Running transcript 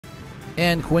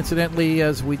And coincidentally,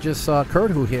 as we just saw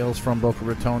Kurt, who hails from Boca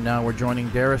Raton, now we're joining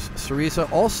Darius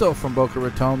Cereza, also from Boca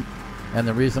Raton. And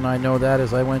the reason I know that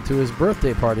is I went to his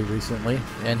birthday party recently,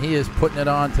 and he is putting it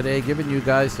on today, giving you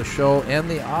guys the show and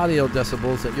the audio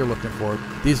decibels that you're looking for.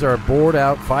 These are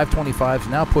bored-out 525s,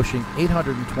 now pushing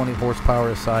 820 horsepower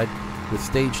aside with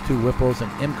Stage 2 Whipples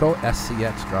and IMCO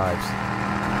SCX drives.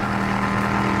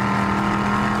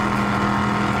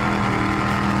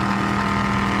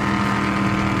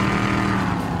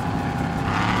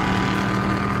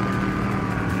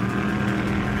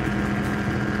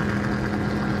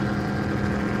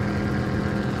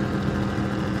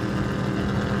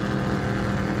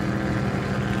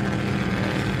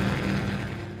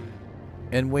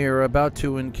 And we're about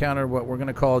to encounter what we're going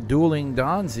to call dueling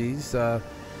Donzis,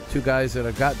 two guys that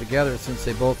have got together since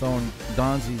they both own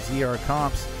Donzi ZR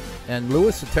comps. And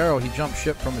Louis Sotero, he jumped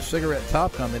ship from a cigarette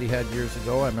Top Gun that he had years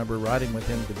ago. I remember riding with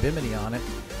him to Bimini on it.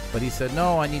 But he said,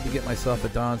 no, I need to get myself a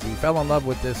Donzi. He fell in love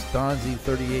with this Donzi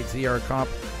 38 ZR comp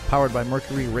powered by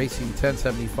Mercury Racing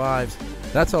 1075s.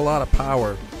 That's a lot of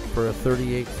power for a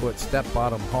 38-foot step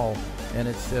bottom hull. And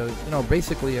it's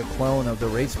basically a clone of the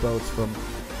race boats from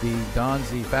the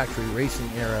Donzi factory racing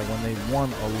era when they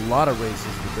won a lot of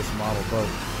races with this model boat.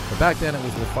 But back then it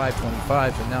was with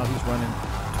 525s, and now he's running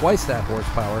twice that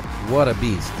horsepower. What a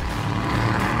beast.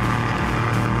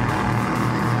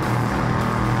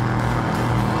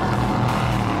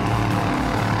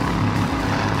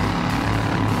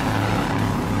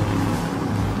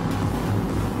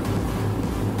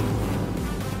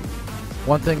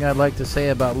 One thing I'd like to say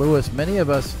about Louis, many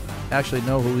of us actually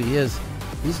know who he is.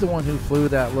 He's the one who flew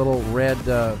that little red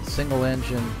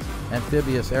single-engine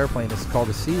amphibious airplane. It's called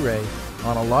a Sea Ray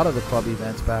on a lot of the club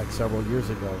events back several years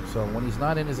ago. So when he's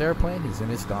not in his airplane, he's in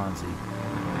his Donzi.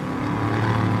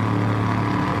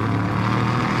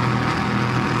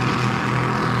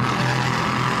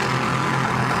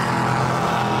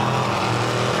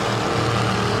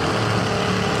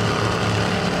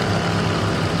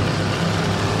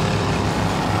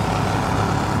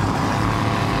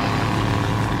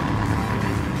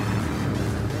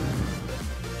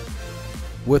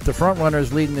 With the front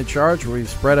runners leading the charge, we've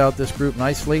spread out this group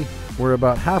nicely. We're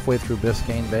about halfway through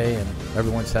Biscayne Bay, and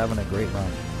everyone's having a great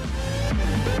run.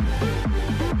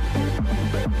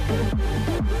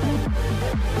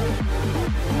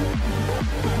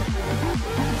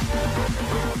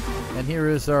 And here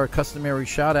is our customary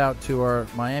shout out to our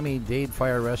Miami-Dade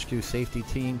Fire Rescue Safety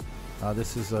Team.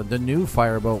 This is the new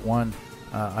Fireboat 1.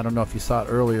 I don't know if you saw it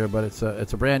earlier, but it's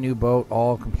a brand new boat,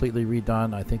 all completely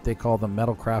redone. I think they call them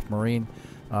Metalcraft Marine.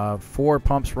 4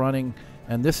 pumps running,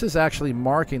 and this is actually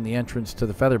marking the entrance to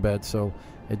the featherbed, so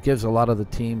it gives a lot of the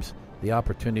teams the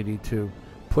opportunity to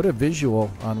put a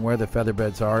visual on where the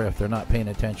featherbeds are if they're not paying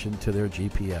attention to their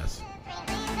GPS.